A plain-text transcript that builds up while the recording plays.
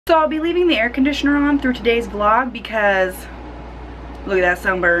So I'll be leaving the air conditioner on through today's vlog because look at that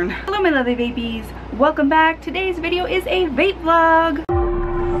sunburn. Hello my lovely vapies, welcome back. Today's video is a vape vlog.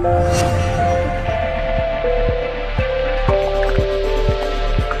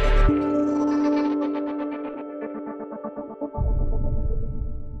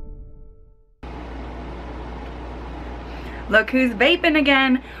 Look who's vaping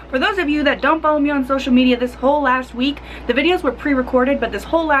again. For those of you that don't follow me on social media, this whole last week, the videos were pre-recorded, but this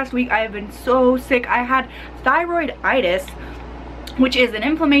whole last week I have been so sick. I had thyroiditis, which is an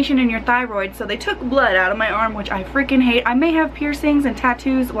inflammation in your thyroid, so they took blood out of my arm, which I freaking hate. I may have piercings and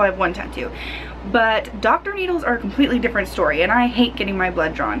tattoos, well I have one tattoo, but doctor needles are a completely different story, and I hate getting my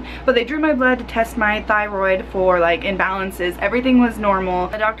blood drawn. But they drew my blood to test my thyroid for like imbalances. Everything was normal.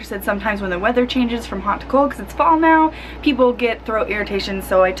 The doctor said sometimes when the weather changes from hot to cold, because it's fall now, people get throat irritation,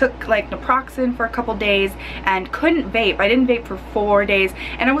 so I took like naproxen for a couple days and couldn't vape. I didn't vape for 4 days,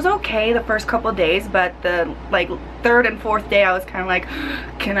 and it was okay the first couple days, but the like third and fourth day I was kind of like,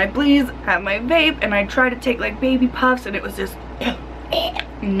 can I please have my vape? And I tried to take like baby puffs and it was just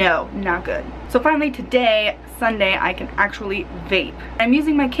no, not good. So finally today, Sunday, I can actually vape. I'm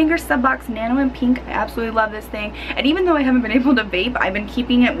using my Kinger Subbox Nano in pink. I absolutely love this thing. And even though I haven't been able to vape, I've been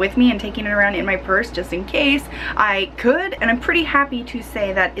keeping it with me and taking it around in my purse just in case I could. And I'm pretty happy to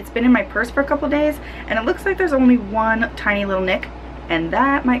say that it's been in my purse for a couple days and it looks like there's only one tiny little nick, and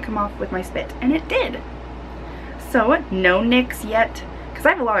that might come off with my spit. And it did. So no nicks yet. I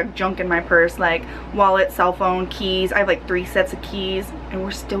have a lot of junk in my purse, like wallet, cell phone, keys. I have like 3 sets of keys and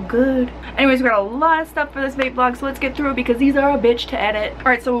we're still good. Anyways, we got a lot of stuff for this vape vlog, so let's get through it because these are a bitch to edit.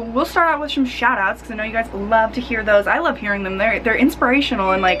 Alright, so we'll start out with some shout outs because I know you guys love to hear those. I love hearing them. They're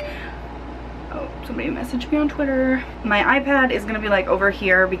inspirational and like, oh, somebody messaged me on Twitter. My iPad is gonna be like over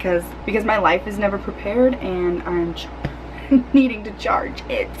here because my life is never prepared and I'm needing to charge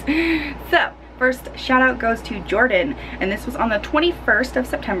it. So first shout out goes to Jordan, and this was on the 21st of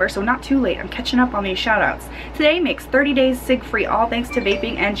September, so not too late. I'm catching up on these shout outs. Today makes 30 days cig free, all thanks to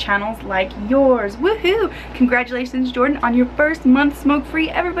vaping and channels like yours. Woohoo! Congratulations Jordan on your first month smoke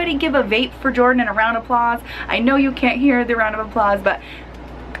free. Everybody give a vape for Jordan and a round of applause. I know you can't hear the round of applause, but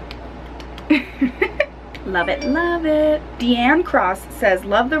love it, love it. Deanne Cross says,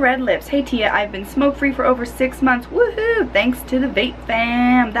 love the red lips. Hey Tia, I've been smoke free for over 6 months. Woohoo! Thanks to the vape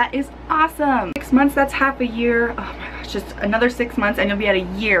fam. That is awesome. 6 months, that's half a year. Oh my gosh, just another 6 months and you'll be at a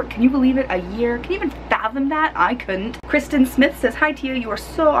year. Can you believe it? A year? Can you even fathom that? I couldn't. Kristen Smith says, hi Tia, you are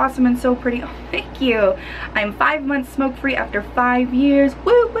so awesome and so pretty. Oh, thank you. I'm 5 months smoke free after 5 years.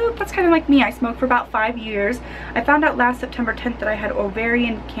 Woo woo. That's kind of like me. I smoked for about 5 years. I found out last September 10th that I had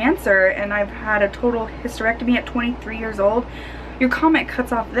ovarian cancer and I've had a total hysterectomy at 23 years old. Your comment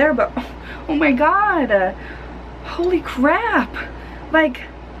cuts off there, but oh my god. Holy crap. Like,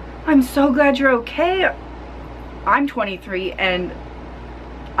 I'm so glad you're okay. I'm 23 and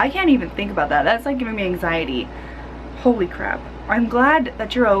I can't even think about that. That's like giving me anxiety. Holy crap. I'm glad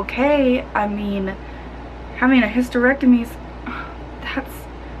that you're okay. I mean, having a hysterectomy is,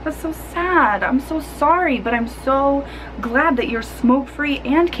 that's so sad. I'm so sorry, but I'm so glad that you're smoke free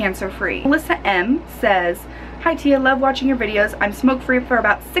and cancer free. Melissa M says, hi Tia, love watching your videos. I'm smoke free for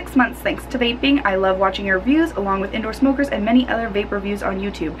about 6 months thanks to vaping. I love watching your reviews along with indoor smokers and many other vape reviews on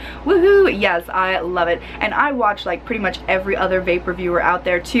YouTube. Woohoo! Yes, I love it. And I watch like pretty much every other vape reviewer out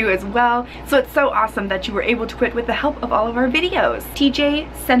there too as well. So it's so awesome that you were able to quit with the help of all of our videos.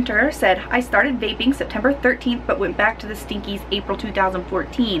 TJ Center said, I started vaping September 13th but went back to the stinkies April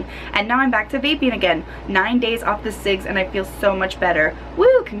 2014. And now I'm back to vaping again. 9 days off the cigs and I feel so much better.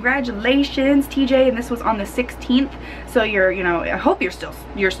 Woo! Congratulations TJ, and this was on the 16th, so you're, you know, I hope you're still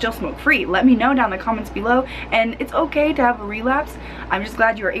smoke free. Let me know down in the comments below, and it's okay to have a relapse. I'm just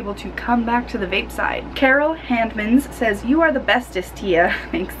glad you were able to come back to the vape side. Carol Handmans says, you are the bestest Tia.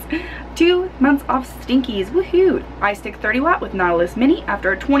 Thanks. 2 months off stinkies. Woohoo! I stick 30 watt with Nautilus Mini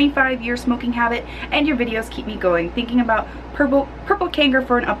after a 25-year smoking habit, and your videos keep me going. Thinking about purple Kanger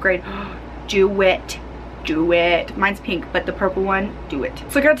for an upgrade. Do it. Do it. Mine's pink, but the purple one, do it.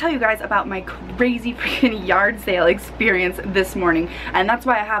 So I gotta tell you guys about my crazy freaking yard sale experience this morning, and that's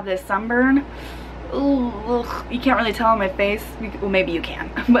why I have this sunburn. Ooh, you can't really tell on my face. Well, maybe you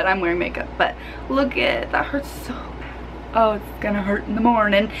can, but I'm wearing makeup. But look at that, hurts so bad. oh, it's gonna hurt in the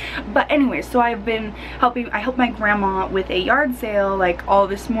morning. But anyway, so I've been I helped my grandma with a yard sale like all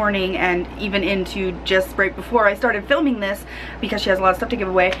this morning and even into just right before I started filming this because she has a lot of stuff to give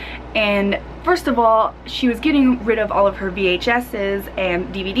away. And first of all, she was getting rid of all of her VHSs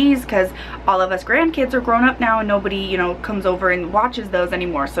and DVDs because all of us grandkids are grown up now and nobody, you know, comes over and watches those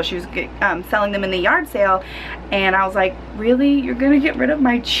anymore. So she was selling them in the yard sale, and I was like, really? You're gonna get rid of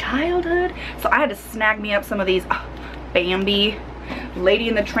my childhood? So I had to snag me up some of these. Bambi, Lady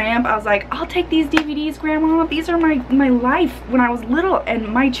and the Tramp. I was like, I'll take these DVDs, Grandma. These are my life when I was little, and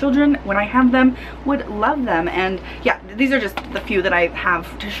my children, when I have them, would love them. And yeah, these are just the few that I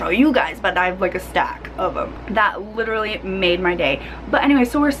have to show you guys, but I have like a stack of them. That literally made my day. But anyway,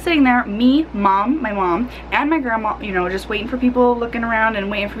 so we're sitting there, me, Mom, my mom, and my grandma, you know, just waiting for people, looking around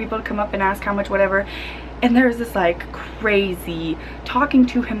and waiting for people to come up and ask how much whatever. And there's this like crazy talking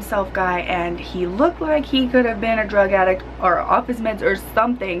to himself guy, and he looked like he could have been a drug addict or off his meds or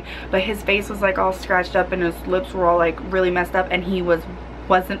something, but his face was like all scratched up and his lips were all like really messed up, and he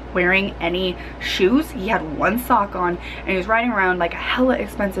wasn't wearing any shoes. He had one sock on and he was riding around like a hella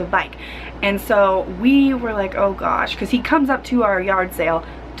expensive bike. And so we were like, oh gosh, because he comes up to our yard sale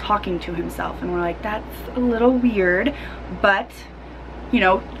talking to himself, and we're like, that's a little weird, but you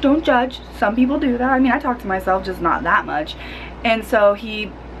know, don't judge. Some people do that. I mean, I talk to myself, just not that much. And so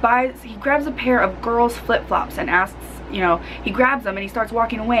he grabs a pair of girls' flip-flops and asks, you know, he grabs them and he starts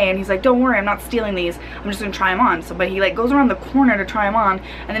walking away, and he's like, don't worry, I'm not stealing these, I'm just gonna try them on. So, but he like goes around the corner to try them on,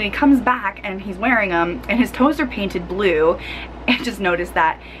 and then he comes back and he's wearing them, and his toes are painted blue. I just noticed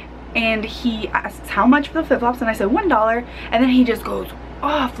that. And he asks how much for the flip-flops, and I said $1, and then he just goes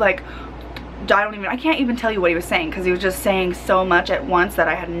off like, I can't even tell you what he was saying because he was just saying so much at once that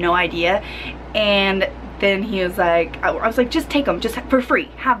I had no idea. And then he was like, I was like, just take them, just for free,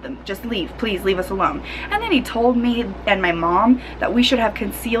 have them, just leave, please leave us alone. And then he told me and my mom that we should have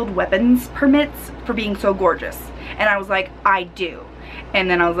concealed weapons permits for being so gorgeous. And I was like, I do. And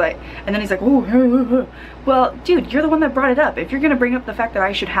then I was like, and then he's like, oh, well, dude, you're the one that brought it up. If you're gonna bring up the fact that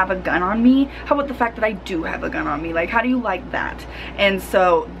I should have a gun on me, how about the fact that I do have a gun on me? Like, how do you like that? And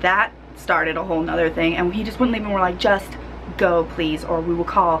so that started a whole nother thing, and he just wouldn't leave, and we're like, just go please, or we will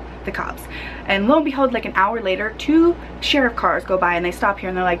call the cops. And lo and behold, like an hour later, 2 sheriff cars go by and they stop here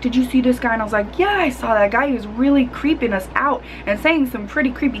and they're like, did you see this guy? And I was like, yeah, I saw that guy. He was really creeping us out and saying some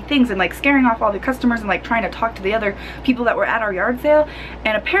pretty creepy things and like scaring off all the customers and like trying to talk to the other people that were at our yard sale.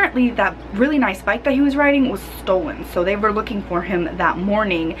 And apparently that really nice bike that he was riding was stolen, so they were looking for him that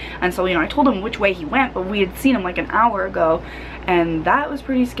morning. And so, you know, I told him which way he went, but we had seen him like an hour ago, and that was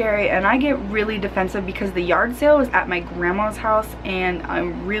pretty scary. And I get really defensive because the yard sale was at my grandma's house, and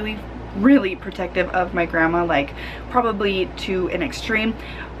I'm really protective of my grandma, like probably to an extreme,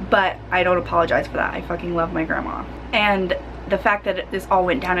 but I don't apologize for that. I fucking love my grandma. And the fact that this all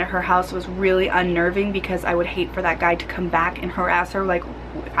went down at her house was really unnerving because I would hate for that guy to come back and harass her like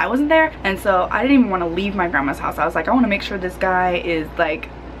I wasn't there. And so I didn't even want to leave my grandma's house. I was like, I want to make sure this guy is like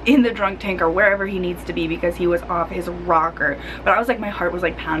in the drunk tank or wherever he needs to be because he was off his rocker. But I was like, my heart was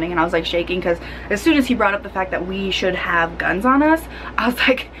like pounding and I was like shaking because as soon as he brought up the fact that we should have guns on us, I was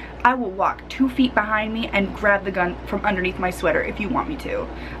like, I will walk 2 feet behind me and grab the gun from underneath my sweater if you want me to.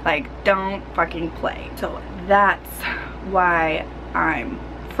 Like, don't fucking play. So that's why I'm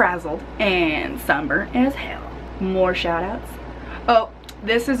frazzled and sunburned as hell. More shout outs. Oh,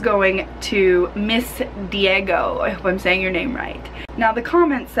 this is going to Miss Diego. I hope I'm saying your name right. Now the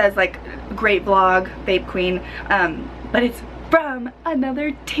comment says like, great vlog, Vape Queen, but it's from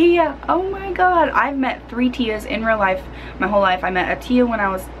another Tia. Oh my god, I've met 3 Tias in real life my whole life. I met a Tia when I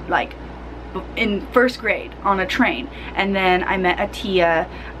was like in 1st grade on a train, and then I met a Tia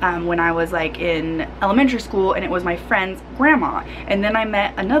when I was like in elementary school, and it was my friend's grandma. And then I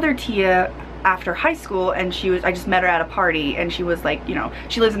met another Tia after high school, and I just met her at a party, and she was like, you know,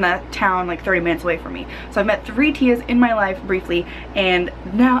 she lives in that town like 30 minutes away from me. So I've met 3 Tias in my life briefly, and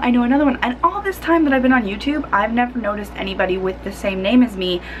now I know another one. And all this time that I've been on YouTube, I've never noticed anybody with the same name as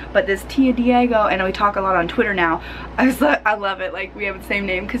me, but this Tia Diego, and we talk a lot on Twitter now. I love it, like we have the same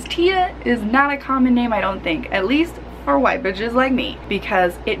name, because Tia is not a common name, I don't think, at least for white bitches like me,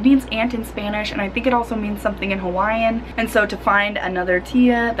 because it means aunt in Spanish, and I think it also means something in Hawaiian. And so to find another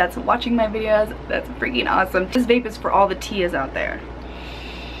Tia that's watching my videos, that's freaking awesome. This vape is for all the Tias out there.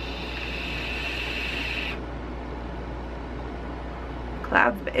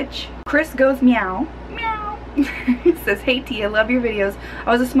 Clouds, bitch. Chris goes meow, meow. He says, hey Tia, love your videos. I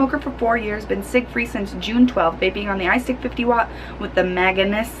was a smoker for 4 years, been cig-free since June 12th, vaping on the iStick 50 watt with the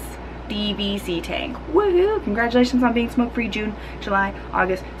Magnus DVC tank. Woohoo! Congratulations on being smoke-free June, July,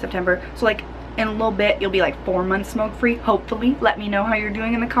 August, September. So like in a little bit you'll be like 4 months smoke free, hopefully. Let me know how you're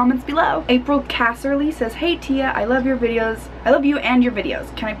doing in the comments below. April Casserly says, hey Tia, I love your videos. I love you and your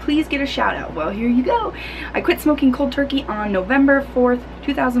videos. Can I please get a shout out? Well, here you go. I quit smoking cold turkey on November 4th,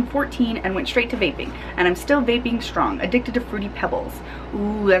 2014 and went straight to vaping. And I'm still vaping strong, addicted to Fruity Pebbles.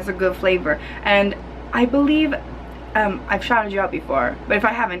 Ooh, that's a good flavor. And I believe I've shouted you out before, but if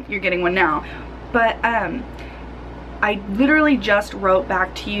I haven't, you're getting one now. But I literally just wrote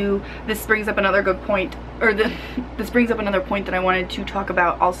back to you. This brings up another good point, or this brings up another point that I wanted to talk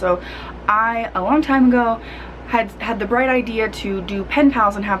about also. I, a long time ago, had the bright idea to do pen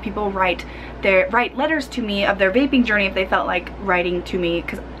pals and have people write letters to me of their vaping journey if they felt like writing to me,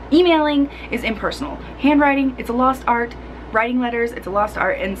 because emailing is impersonal. Handwriting, it's a lost art. Writing letters, it's a lost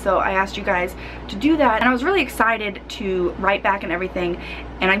art. And so I asked you guys to do that, and I was really excited to write back and everything,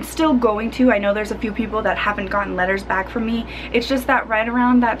 and I'm still going to. I know there's a few people that haven't gotten letters back from me. It's just that right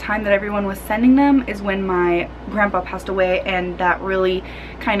around that time that everyone was sending them is when my grandpa passed away, and that really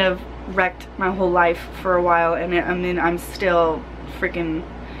kind of wrecked my whole life for a while. And I mean, I'm still freaking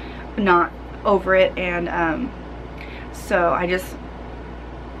not over it. And so I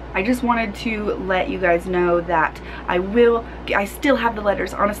just wanted to let you guys know that I still have the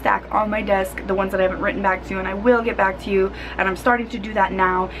letters on a stack on my desk, the ones that I haven't written back to, and I will get back to you, and I'm starting to do that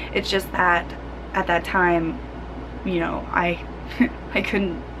now. It's just that at that time, you know, I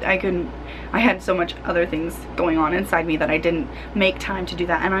had so much other things going on inside me that I didn't make time to do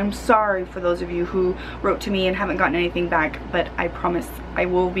that. And I'm sorry for those of you who wrote to me and haven't gotten anything back, but I promise I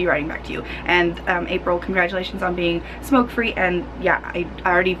will be writing back to you. And April, congratulations on being smoke-free. And yeah, I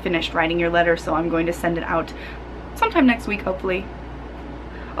already finished writing your letter, so I'm going to send it out sometime next week, hopefully,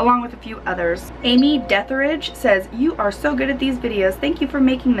 along with a few others. Amy Deatheridge says, you are so good at these videos. Thank you for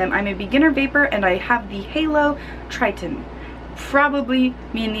making them. I'm a beginner vapor and I have the Halo Triton. Probably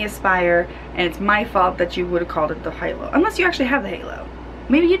me and the Aspire, and it's my fault that you would have called it the Halo. Unless you actually have the Halo.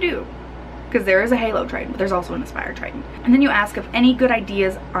 Maybe you do, because there is a Halo Triton, but there's also an Aspire Triton. And then you ask if any good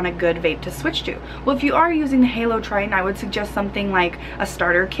ideas on a good vape to switch to. Well, if you are using the Halo Triton, I would suggest something like a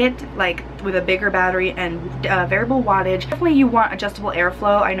starter kit, like with a bigger battery and variable wattage. Definitely you want adjustable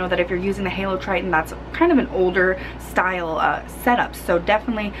airflow. I know that if you're using the Halo Triton, that's kind of an older style setup. So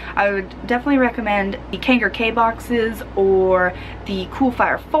definitely, I would definitely recommend the Kanger K boxes or the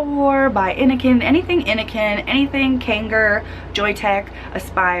Coolfire 4 by Innokin. Anything Innokin, anything Kanger, Joytech,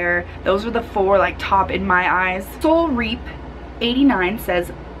 Aspire. Those are the 4 like top in my eyes. Soul Reap 89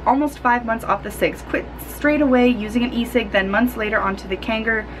 says, almost 5 months off the cigs. Quit straight away using an e-cig, then months later onto the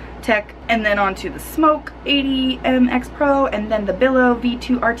Kanger Tech, and then onto the Smoke 80M X Pro, and then the Billow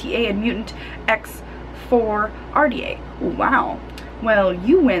V2 RTA and Mutant X4 RDA. Wow. Well,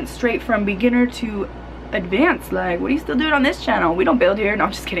 you went straight from beginner to advanced. Like, what are you still doing on this channel? We don't build here. No,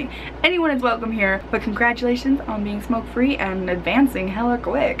 I'm just kidding. Anyone is welcome here, but congratulations on being smoke free and advancing hella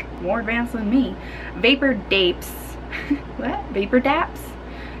quick. More advanced than me. Vapor Dapes. What? Vapor Daps?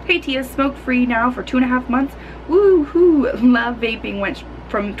 Hey Tia, smoke free now for 2.5 months. Woohoo! Love vaping. Went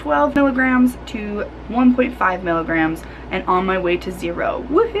from 12 milligrams to 1.5 milligrams and on my way to 0.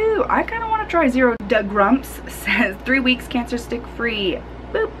 Woohoo! I kind of want to try 0. Doug Grumps says 3 weeks cancer stick free.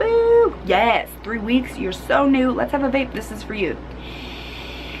 Boo boo! Yes, 3 weeks. You're so new. Let's have a vape. This is for you.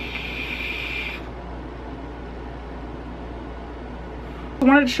 I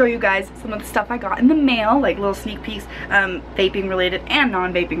wanted to show you guys some of the stuff I got in the mail, like little sneak peeks, vaping related and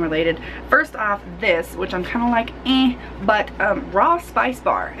non-vaping related. First off, this, which I'm kind of like, but Raw Spice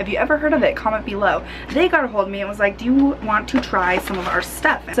Bar. Have you ever heard of it? Comment below. They got a hold of me and was like, do you want to try some of our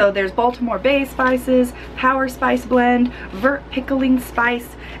stuff? So there's Baltimore Bay spices, Power Spice Blend, Vert Pickling Spice,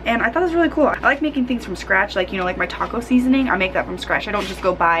 and I thought it was really cool. I like making things from scratch, like, you know, like my taco seasoning. I make that from scratch. I don't just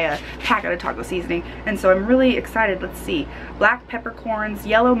go buy a packet of taco seasoning. And so I'm really excited. Let's see. Black peppercorns,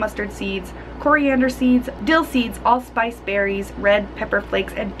 yellow mustard seeds, coriander seeds, dill seeds, allspice berries, red pepper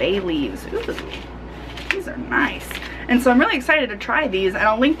flakes, and bay leaves. Ooh, these are nice. And so I'm really excited to try these, and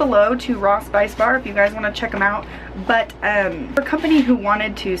I'll link below to Raw Spice Bar if you guys want to check them out. But for a company who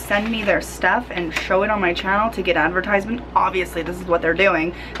wanted to send me their stuff and show it on my channel to get advertisement, obviously this is what they're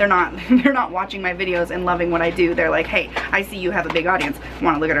doing. They're not watching my videos and loving what I do. They're like, hey, I see you have a big audience,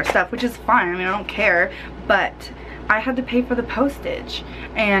 want to look at our stuff, which is fine. I mean, I don't care, but I had to pay for the postage.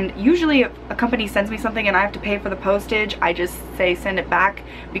 And usually if a company sends me something and I have to pay for the postage, I just say send it back,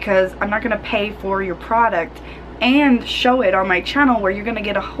 because I'm not going to pay for your product and show it on my channel where you're going to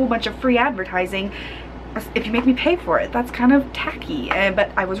get a whole bunch of free advertising if you make me pay for it. That's kind of tacky,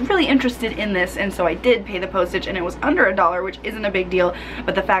 but I was really interested in this, and so I did pay the postage, and it was under $1, which isn't a big deal.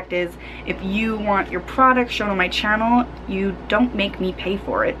 But the fact is, if you want your product shown on my channel, you don't make me pay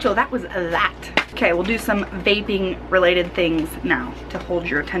for it. So that was that. Okay, we'll do some vaping related things now to hold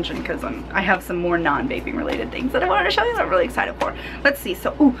your attention, because I have some more non-vaping related things that I wanted to show you that I'm really excited for. Let's see.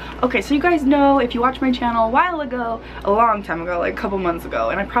 So, okay, so you guys know, if you watched my channel a while ago, a long time ago, like a couple months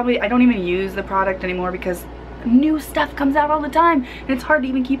ago, and I don't even use the product anymore because new stuff comes out all the time and it's hard to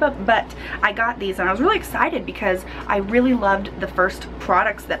even keep up, but I got these and I was really excited because I really loved the first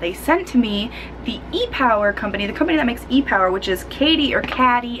products that they sent to me. The E-Power company, the company that makes E-Power, which is Katie or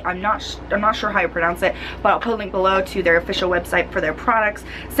Caddy, I'm not sure how you pronounce it, but I'll put a link below to their official website for their products,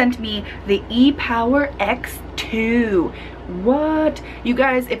 sent me the E-Power X2. What? You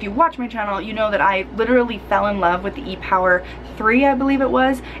guys, if you watch my channel, you know that I literally fell in love with the E-Power 3, I believe it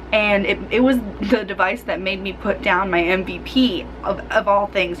was, and it was the device that made me put down my MVP of all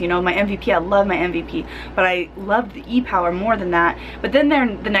things. You know, my MVP, I love my MVP, but I loved the E-Power more than that. But then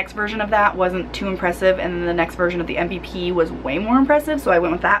the next version of that wasn't too impressive, and then the next version of the MVP was way more impressive, so I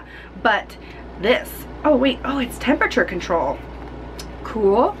went with that. But this, oh wait, oh, it's temperature control.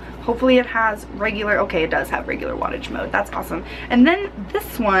 Cool. Hopefully it has regular, okay, it does have regular wattage mode. That's awesome. And then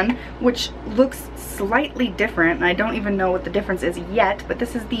this one, which looks slightly different, and I don't even know what the difference is yet, but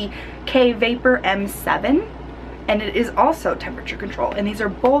this is the TiaVapes M7, and it is also temperature control. And these are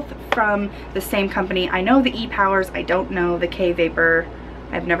both from the same company. I know the E-Powers, I don't know the TiaVapes.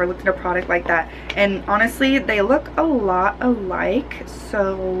 I've never looked at a product like that, and honestly they look a lot alike,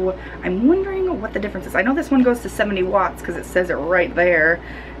 so I'm wondering what the difference is. I know this one goes to 70 watts because it says it right there.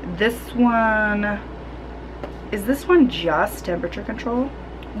 This one, is this one just temperature control?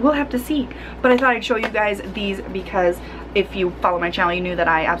 We'll have to see, but I thought I'd show you guys these because if you follow my channel, you knew that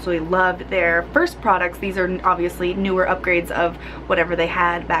I absolutely loved their first products. These are obviously newer upgrades of whatever they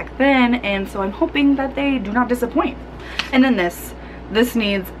had back then, and so I'm hoping that they do not disappoint. And then this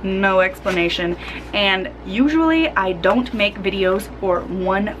needs no explanation, and usually I don't make videos for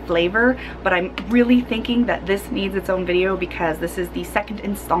one flavor, but I'm really thinking that this needs its own video because this is the second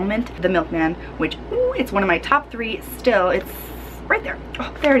installment, the Milkman, which, ooh, it's one of my top 3 still. It's right there.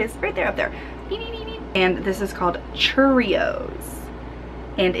 Oh, there it is, right there, up there. And this is called Churrios.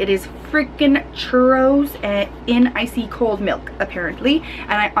 And it is freaking churros in icy cold milk, apparently.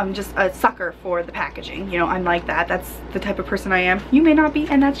 And I'm just a sucker for the packaging. You know, I'm like that. That's the type of person I am. You may not be,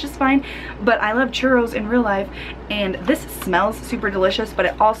 and that's just fine. But I love churros in real life. And this smells super delicious, but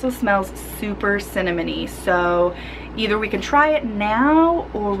it also smells super cinnamony. So either we can try it now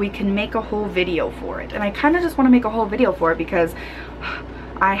or we can make a whole video for it. And I kind of just want to make a whole video for it because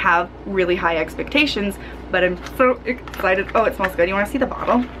I have really high expectations, but I'm so excited. Oh, it smells good. You want to see the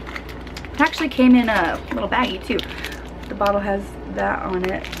bottle? It actually came in a little baggie too. The bottle has that on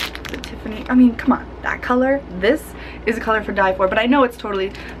it. The Tiffany, I mean, come on, that color. This is a color for die for, but I know it's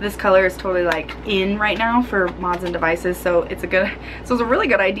totally, this color is totally like in right now for mods and devices, so it's a really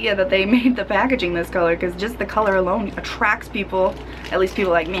good idea that they made the packaging this color, because just the color alone attracts people, at least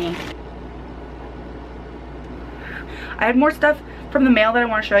people like me. I had more stuff from the mail that I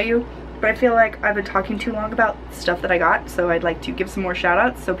want to show you, but I feel like I've been talking too long about stuff that I got, so I'd like to give some more shout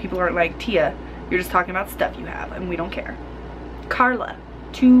outs so people aren't like, Tia, you're just talking about stuff you have and we don't care. Carla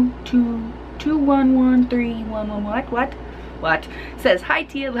 222113111 what says, hi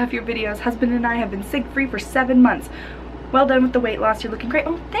Tia, love your videos. Husband and I have been sick free for 7 months. Well done with the weight loss, you're looking great.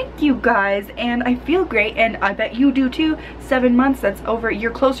 Oh, thank you guys, and I feel great, and I bet you do too. 7 months, that's over,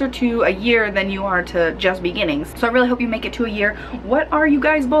 you're closer to a year than you are to just beginnings. So I really hope you make it to a year. What are you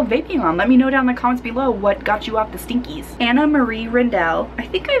guys both vaping on? Let me know down in the comments below what got you off the stinkies. Anna Marie Rendell, I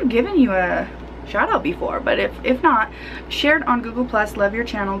think I've given you a shout out before, but if not, shared on Google Plus, love your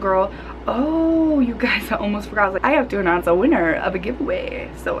channel, girl. Oh, you guys, I almost forgot. I was like, I have to announce a winner of a giveaway,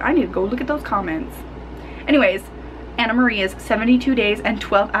 so I need to go look at those comments. Anyways, Anna Marie is 72 days and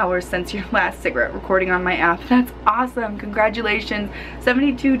 12 hours since your last cigarette recording on my app. That's awesome. Congratulations.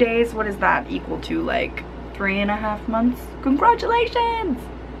 72 days, what is that equal to? Like 3.5 months? Congratulations.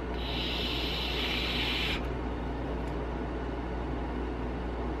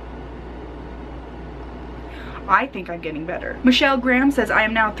 I think I'm getting better. Michelle Graham says, I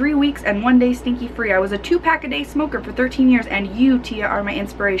am now 3 weeks and 1 day stinky free. I was a 2-pack a day smoker for 13 years and you, Tia, are my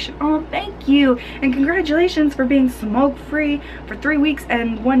inspiration. Oh, thank you. And congratulations for being smoke free for 3 weeks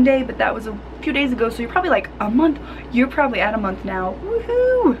and 1 day, but that was a few days ago, so you're probably like a month. You're probably at a month now.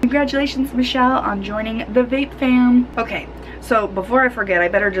 Woohoo! Congratulations, Michelle, on joining the vape fam. Okay, so before I forget, I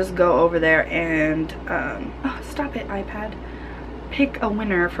better just go over there and, oh, stop it, iPad. pick a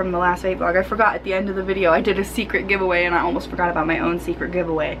winner from the last vape vlog. I forgot at the end of the video I did a secret giveaway and I almost forgot about my own secret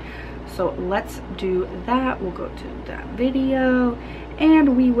giveaway. So let's do that. We'll go to that video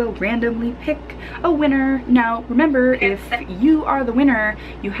and we will randomly pick a winner. Now remember, if you are the winner,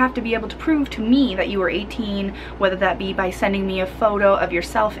 you have to be able to prove to me that you are 18, whether that be by sending me a photo of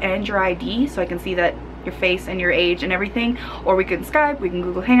yourself and your ID so I can see that your face and your age and everything, or we can Skype, we can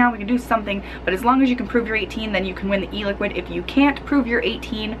Google Hangout, we can do something, but as long as you can prove you're 18, then you can win the e-liquid. If you can't prove you're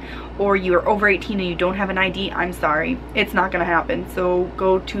 18 or you're over 18 and you don't have an ID, I'm sorry, it's not gonna happen. So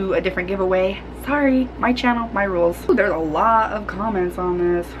go to a different giveaway. Sorry, my channel, my rules. Ooh, there's a lot of comments on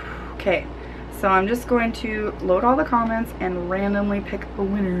this. Okay, so I'm just going to load all the comments and randomly pick a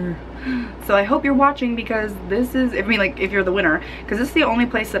winner. So I hope you're watching, because this is, if you're the winner, because this is the only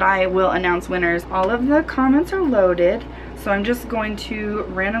place that I will announce winners. All of the comments are loaded, so I'm just going to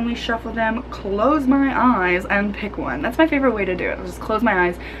randomly shuffle them, close my eyes, and pick one. That's my favorite way to do it. I'll just close my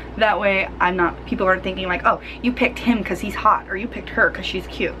eyes. That way people aren't thinking like, oh, you picked him because he's hot, or you picked her because she's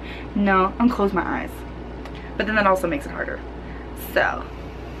cute. No, I'm close my eyes. But then that also makes it harder. So.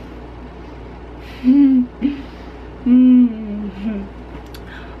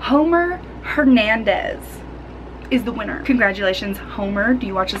 Homer Hernandez is the winner. Congratulations, Homer. Do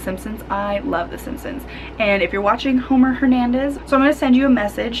you watch The Simpsons? I love The Simpsons. And if you're watching Homer Hernandez, so I'm going to send you a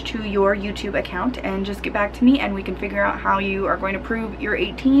message to your YouTube account and just get back to me and we can figure out how you are going to prove you're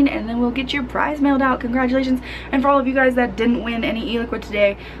 18 and then we'll get your prize mailed out. Congratulations. And for all of you guys that didn't win any e-liquid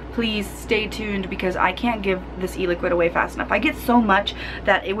today, please stay tuned because I can't give this e-liquid away fast enough. I get so much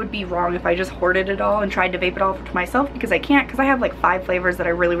that it would be wrong if I just hoarded it all and tried to vape it all to myself, because I can't, because I have like 5 flavors that I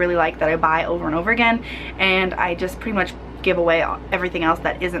really like that I buy over and over again, and I just pretty much give away everything else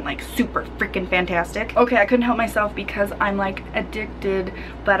that isn't like super freaking fantastic. Okay, I couldn't help myself because I'm like addicted,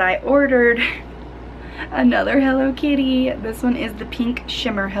 but I ordered another Hello Kitty. This one is the pink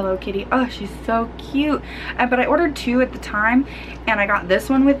shimmer Hello Kitty. Oh, she's so cute. But I ordered 2 at the time and I got this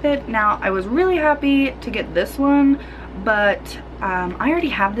one with it. Now I was really happy to get this one, but I already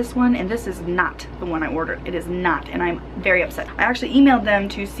have this one and this is not the one I ordered. It is not, and I'm very upset. I actually emailed them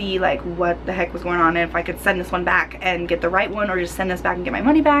to see like what the heck was going on and if I could send this one back and get the right one, or just send this back and get my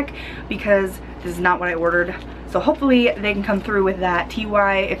money back, because this is not what I ordered. So hopefully they can come through with that.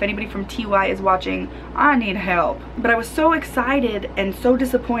 TY, if anybody from TY is watching, I need help. But I was so excited and so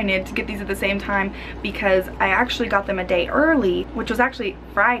disappointed to get these at the same time, because I actually got them a day early, which was actually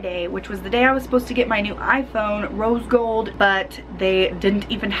Friday, which was the day I was supposed to get my new iPhone, rose gold, but they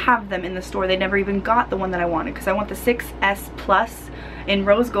didn't even have them in the store. They never even got the one that I wanted, because I want the 6S Plus in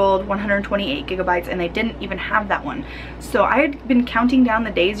rose gold, 128 gigabytes, and they didn't even have that one. So I had been counting down the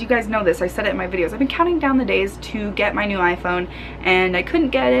days. You guys know this, I said it in my videos. I've been counting down the days to get my new iPhone and I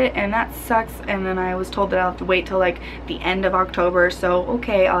couldn't get it, and that sucks. And then I was told that I'll have to wait till like the end of October, so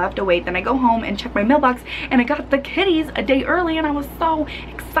okay, I'll have to wait. Then I go home and check my mailbox and I got the kitties a day early and I was so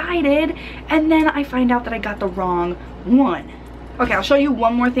excited, and then I find out that I got the wrong one. Okay, I'll show you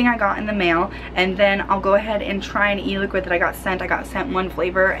one more thing I got in the mail, and then I'll go ahead and try an e-liquid that I got sent. I got sent one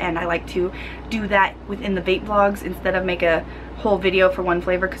flavor, and I like to do that within the vape vlogs instead of make a whole video for one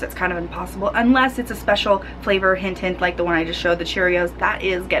flavor, because it's kind of impossible unless it's a special flavor, hint like the one I just showed, the Cheerios. That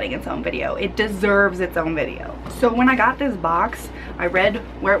is getting its own video. It deserves its own video. So when I got this box, I read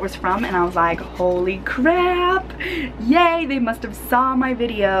where it was from and I was like, holy crap, yay, they must have saw my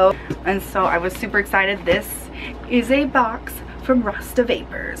video. And so I was super excited. This is a box from Rasta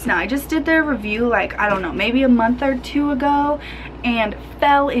Vapors. Now I just did their review like, I don't know, maybe a month or 2 ago, and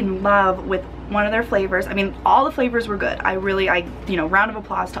fell in love with one of their flavors. I mean, all the flavors were good. You know, round of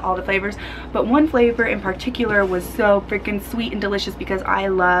applause to all the flavors, but one flavor in particular was so freaking sweet and delicious, because I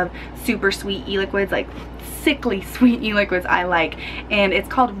love super sweet e-liquids, like sickly sweet e-liquids I like, and it's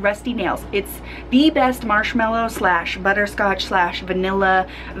called Rusty Nails. It's the best marshmallow slash butterscotch slash vanilla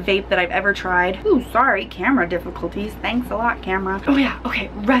vape that I've ever tried. Ooh, sorry, camera difficulties. Thanks a lot, camera. Oh yeah, okay,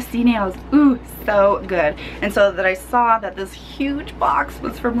 Rusty Nails. Ooh, so good. And so that I saw that this huge box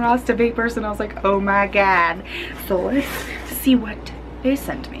was from Rasta Vapors, and I was like, oh my god. So let's see what they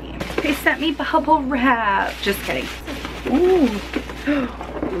sent me. They sent me bubble wrap. Just kidding. Ooh.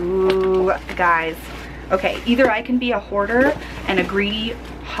 Ooh, guys. Okay, either I can be a hoarder and a greedy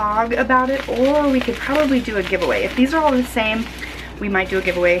hog about it, or we could probably do a giveaway. If these are all the same, we might do a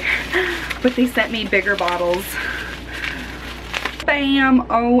giveaway. But they sent me bigger bottles. Bam!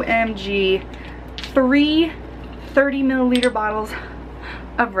 OMG. 3 30-milliliter bottles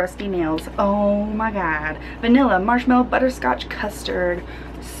of Rusty Nails. Oh my god. Vanilla, marshmallow, butterscotch, custard.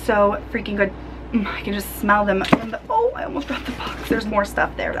 So freaking good. I can just smell them from the, oh, I almost dropped the box. There's more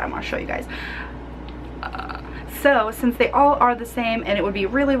stuff there that I want to show you guys. So since they all are the same and it would be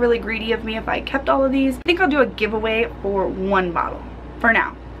really, really greedy of me if I kept all of these, I think I'll do a giveaway for one bottle for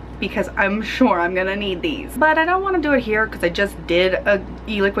now, because I'm sure I'm gonna need these. But I don't want to do it here because I just did a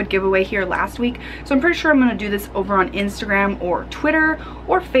e-liquid giveaway here last week. So I'm pretty sure I'm gonna do this over on Instagram or Twitter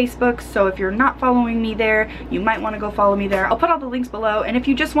or Facebook. So if you're not following me there, you might want to go follow me there. I'll put all the links below. And if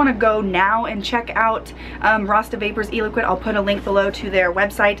you just want to go now and check out Rasta Vapors e-liquid, I'll put a link below to their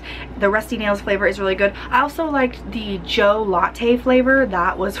website. The Rusty Nails flavor is really good. I also liked the Joe Latte flavor.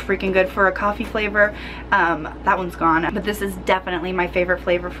 That was freaking good for a coffee flavor. That one's gone, but this is definitely my favorite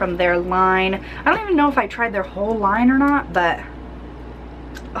flavor from their line. I don't even know if I tried their whole line or not, but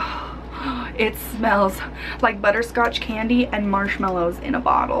it smells like butterscotch candy and marshmallows in a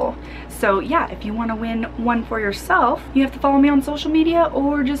bottle. So yeah, if you want to win one for yourself, you have to follow me on social media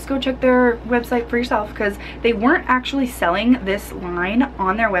or just go check their website for yourself, because they weren't actually selling this line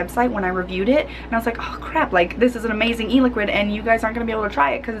on their website when I reviewed it. And I was like, oh crap, like this is an amazing e-liquid and you guys aren't going to be able to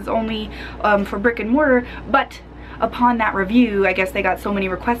try it because it's only for brick and mortar. But upon that review, I guess they got so many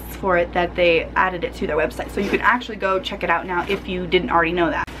requests for it that they added it to their website. So you can actually go check it out now if you didn't already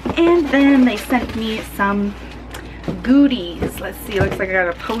know that. And then they sent me some goodies. Let's see, looks like I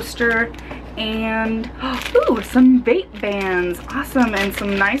got a poster and ooh, some vape bands. Awesome. And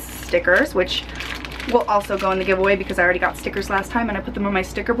some nice stickers, which will also go in the giveaway because I already got stickers last time and I put them on my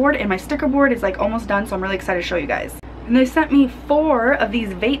sticker board, and my sticker board is like almost done, so I'm really excited to show you guys. And they sent me 4 of these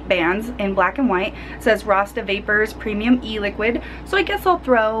vape bands in black and white. It says Rasta Vapors Premium E-Liquid. So I guess I'll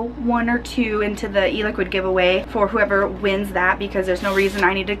throw 1 or 2 into the e-liquid giveaway for whoever wins that, because there's no reason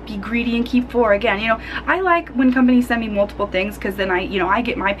I need to be greedy and keep 4 again. You know, I like when companies send me multiple things because then I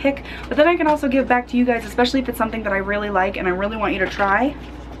get my pick, but then I can also give back to you guys, especially if it's something that I really like and I really want you to try.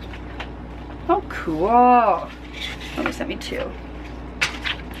 Oh, cool. Oh, they sent me 2.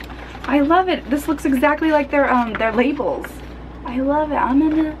 I love it. This looks exactly like their labels. I love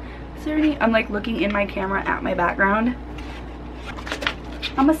it. Is there any, I'm like looking in my camera at my background.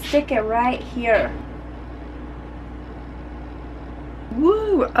 I'm gonna stick it right here.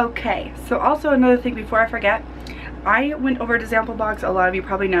 Woo! Okay, so also another thing before I forget, I went over to Sample Box, a lot of you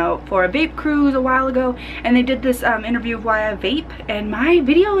probably know, for a vape cruise a while ago, and they did this interview of why I vape, and my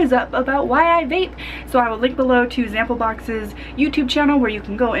video is up about why I vape. So I will link below to Sample Box's YouTube channel where you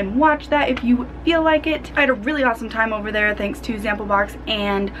can go and watch that if you feel like it. I had a really awesome time over there thanks to Sample Box,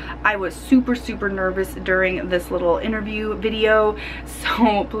 and I was super, super nervous during this little interview video,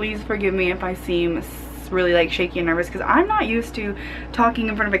 so please forgive me if I seem really like shaky and nervous, because I'm not used to talking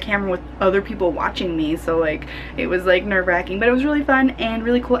in front of a camera with other people watching me. So like it was like nerve-wracking, but it was really fun and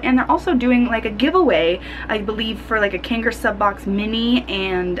really cool. And they're also doing like a giveaway, I believe, for like a Kangaroo sub box mini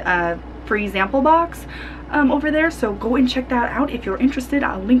and a free sample box over there. So go and check that out if you're interested.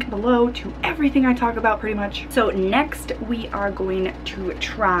 I'll link below to everything I talk about pretty much. So next we are going to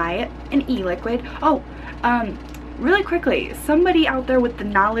try an e-liquid. Oh, really quickly, somebody out there with the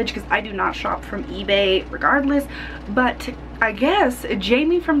knowledge, because I do not shop from eBay regardless, but I guess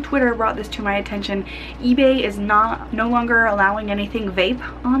Jamie from Twitter brought this to my attention. eBay is no longer allowing anything vape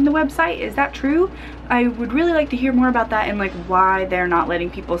on the website. Is that true? I would really like to hear more about that and like why they're not letting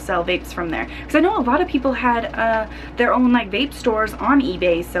people sell vapes from there, because I know a lot of people had their own like vape stores on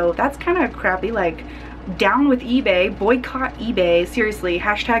eBay, so that's kind of crappy. Like, down with eBay, boycott eBay, seriously,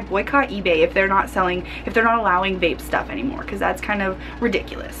 hashtag boycott eBay if they're not allowing vape stuff anymore, because that's kind of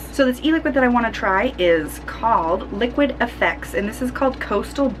ridiculous. So this e-liquid that I want to try is called Liquid Effects, and this is called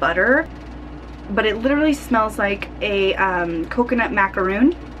Coastal Butter, but it literally smells like a coconut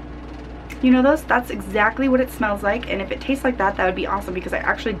macaroon. You know those? That's exactly what it smells like, and if it tastes like that, that would be awesome, because I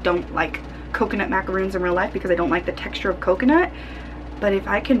actually don't like coconut macaroons in real life because I don't like the texture of coconut. But if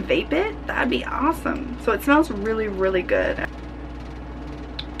I can vape it, that'd be awesome. So it smells really, really good.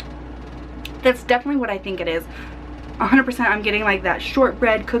 That's definitely what I think it is. 100% I'm getting like that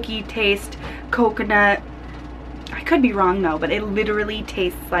shortbread cookie taste, coconut. I could be wrong though, but it literally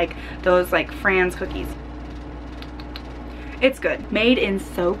tastes like those like Fran's cookies. It's good. Made in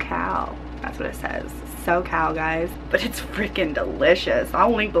SoCal. That's what it says. SoCal, guys, but it's freaking delicious. I'll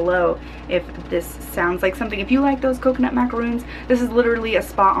link below if this sounds like something. If you like those coconut macaroons, this is literally a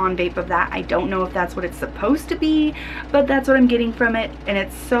spot on vape of that. I don't know if that's what it's supposed to be, but that's what I'm getting from it, and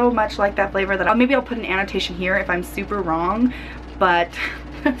it's so much like that flavor that maybe I'll put an annotation here if I'm super wrong, but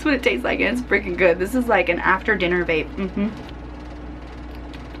that's what it tastes like, and it's freaking good. This is like an after dinner vape.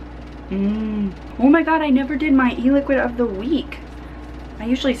 Oh my god, I never did my e-liquid of the week. I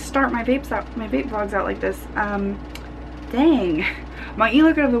usually start my vape vlogs out like this. Dang. My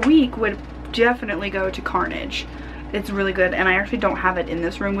e-liquid of the week would definitely go to Carnage. It's really good, and I actually don't have it in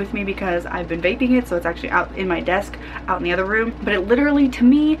this room with me because I've been vaping it, so it's actually out in my desk, out in the other room. But it literally, to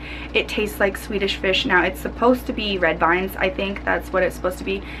me, it tastes like Swedish Fish. Now, it's supposed to be red vines, I think that's what it's supposed to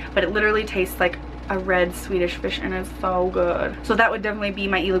be, but it literally tastes like a red Swedish Fish, and it's so good. So that would definitely be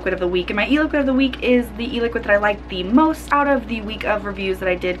my e-liquid of the week, and my e-liquid of the week is the e-liquid that I like the most out of the week of reviews that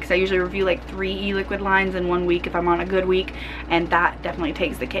I did, because I usually review like 3 e-liquid lines in 1 week if I'm on a good week, and that definitely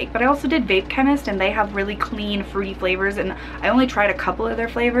takes the cake. But I also did Vape Chemist, and they have really clean fruity flavors, and I only tried a couple of their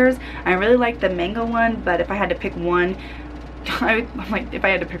flavors. I really like the mango one, but if I had to pick one, I'm like, if I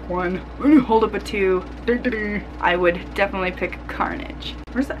had to pick one, hold up a 2, I would definitely pick Carnage.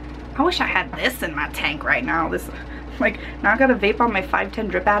 Where's that? I wish I had this in my tank right now. This, like, now I gotta vape on my 510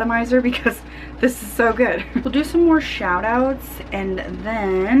 drip atomizer because this is so good. We'll do some more shout outs, and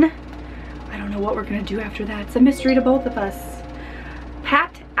then I don't know what we're gonna do after that. It's a mystery to both of us.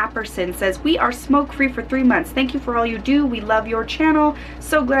 Pat Apperson says, we are smoke free for 3 months. Thank you for all you do. We love your channel.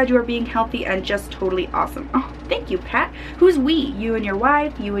 So glad you are being healthy and just totally awesome. Oh, thank you, Pat. Who's we? You and your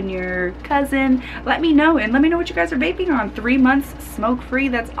wife, you and your cousin. Let me know, and let me know what you guys are vaping on. 3 months smoke free.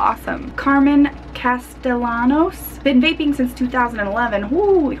 That's awesome. Carmen Castellanos. Been vaping since 2011.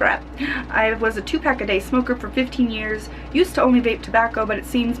 Holy crap. I was a 2-pack a day smoker for 15 years. Used to only vape tobacco, but it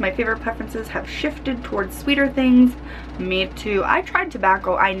seems my favorite preferences have shifted towards sweeter things. Me too. I tried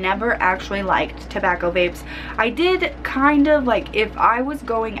tobacco. I never actually liked tobacco vapes. I did kind of like, if I was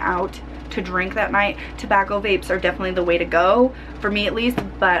going out to drink that night, tobacco vapes are definitely the way to go, for me at least,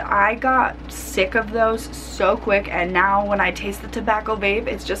 but I got sick of those so quick, and now when I taste the tobacco vape,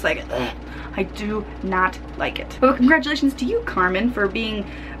 it's just like, ugh. I do not like it. Well, congratulations to you, Carmen, for being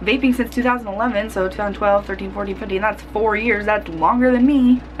vaping since 2011, so 2012, 13, 14, 15, that's 4 years. That's longer than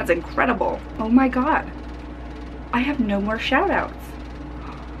me. That's incredible. Oh my god. I have no more shout outs.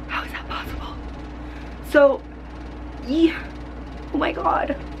 How is that possible? So, yeah. Oh my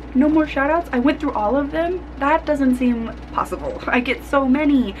god. No more shout outs? I went through all of them? That doesn't seem possible. I get so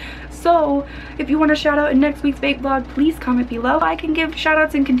many. So if you want to shout out in next week's vape vlog, please comment below. I can give shout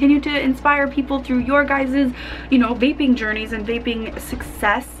outs and continue to inspire people through your guys's, you know, vaping journeys and vaping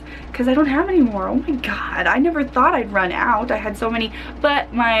success, because I don't have any more. Oh my god, I never thought I'd run out. I had so many,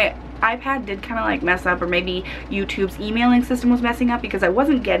 but my iPad did kind of like mess up, or maybe YouTube's emailing system was messing up, because I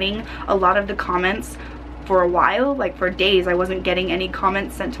wasn't getting a lot of the comments for a while. Like for days I wasn't getting any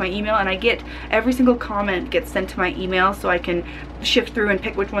comments sent to my email, and I get every single comment gets sent to my email, so I can shift through and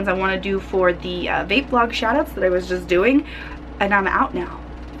pick which ones I want to do for the vape blog shoutouts that I was just doing. And I'm out now.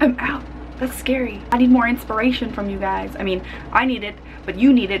 I'm out. That's scary. I need more inspiration from you guys. I mean, I need it, but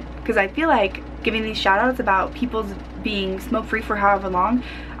you need it, because I feel like giving these shoutouts about people's being smoke-free for however long,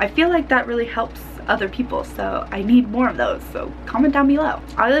 I feel like that really helps other people, so I need more of those. So comment down below.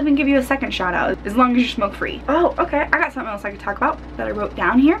 I'll even give you a second shout out as long as you're smoke-free. Oh, okay, I got something else I could talk about that I wrote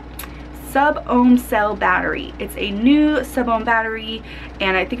down here. Sub-ohm cell battery. It's a new sub-ohm battery,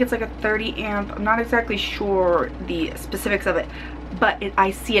 and I think it's like a 30 amp. I'm not exactly sure the specifics of it, but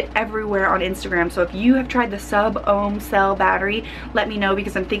I see it everywhere on Instagram. So if you have tried the sub-ohm cell battery, let me know,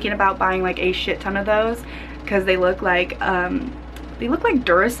 because I'm thinking about buying like a shit ton of those, because they look like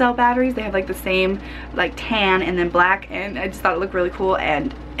Duracell batteries. They have like the same like tan and then black, and I just thought it looked really cool,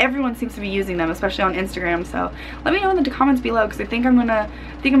 and everyone seems to be using them, especially on Instagram. So let me know in the comments below, because I think I'm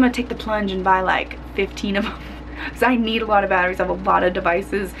gonna take the plunge and buy like 15 of them, because I need a lot of batteries. I have a lot of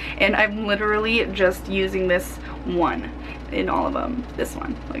devices, and I'm literally just using this one in all of them. This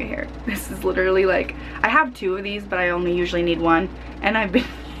one, look at here. This is literally like, I have 2 of these, but I only usually need 1, and I've been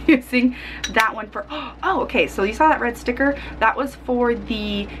using that one for, oh, okay, so you saw that red sticker? That was for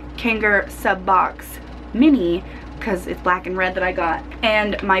the Kanger Sub Box Mini, because it's black and red that I got.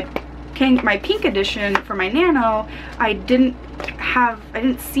 And my pink edition for my Nano, I didn't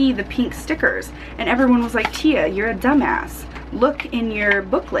see the pink stickers, and everyone was like, Tia, you're a dumbass, look in your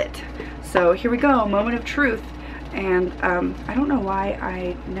booklet. So here we go, moment of truth. And I don't know why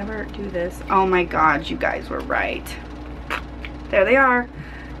I never do this. Oh my god, you guys were right. There they are,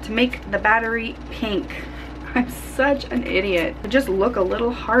 to make the battery pink. I'm such an idiot. I just look a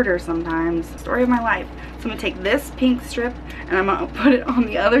little harder sometimes. Story of my life. So I'm gonna take this pink strip and I'm gonna put it on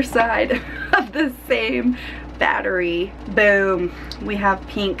the other side of the same battery. Boom, we have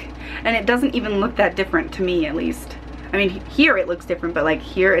pink. And it doesn't even look that different to me, at least. I mean, here it looks different, but like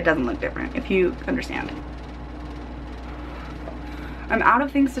here it doesn't look different, if you understand. I'm out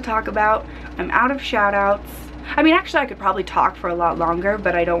of things to talk about. I'm out of shout outs. I mean, actually I could probably talk for a lot longer,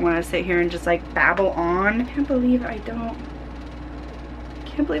 but I don't want to sit here and just like babble on. I can't believe I don't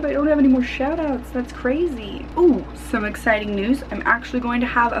can't believe I don't have any more shout outs. That's crazy. Ooh, some exciting news. I'm actually going to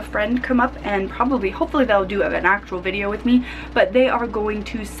have a friend come up and hopefully they'll do an actual video with me, but they are going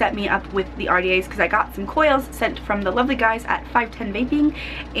to set me up with the RDAs because I got some coils sent from the lovely guys at 510 Vaping,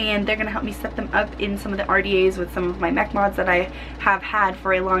 and they're gonna help me set them up in some of the RDAs with some of my mech mods that I have had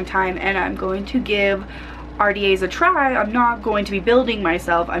for a long time, and I'm going to give RDAs a try. I'm not going to be building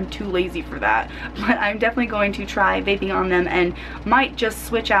myself, I'm too lazy for that, but I'm definitely going to try vaping on them and might just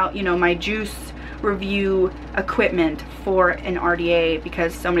switch out, you know, my juice review equipment for an RDA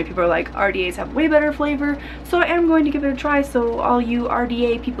because so many people are like, RDAs have way better flavor, so I am going to give it a try. So all you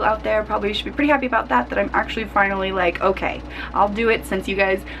RDA people out there probably should be pretty happy about that I'm actually finally like, okay, I'll do it since you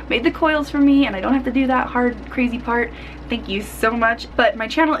guys made the coils for me and I don't have to do that hard crazy part. Thank you so much. But my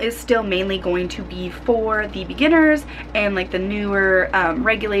channel is still mainly going to be for the beginners and like the newer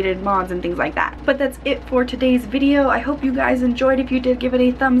regulated mods and things like that. But that's it for today's video. I hope you guys enjoyed. If you did, give it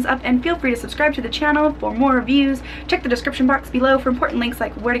a thumbs up and feel free to subscribe to the channel for more reviews. Check the description box below for important links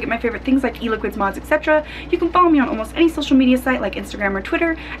like where to get my favorite things like e-liquids, mods, etc. You can follow me on almost any social media site like Instagram or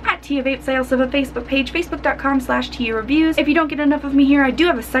Twitter at TiaVapes. I also have a Facebook page, facebook.com/TiaReviews. If you don't get enough of me here, I do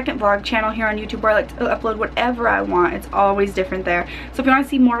have a second vlog channel here on YouTube where I like to upload whatever I want. It's always different there. So if you want to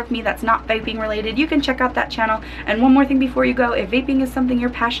see more of me that's not vaping related, you can check out that channel. And one more thing before you go, if vaping is something you're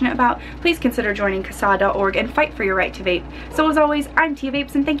passionate about, please consider joining CASA.org and fight for your right to vape. So as always, I'm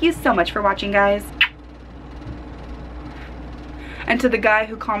TiaVapes and thank you so much for watching, guys. And to the guy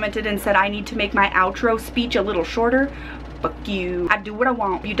who commented and said I need to make my outro speech a little shorter, fuck you. I do what I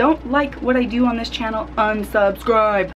want. If you don't like what I do on this channel, unsubscribe.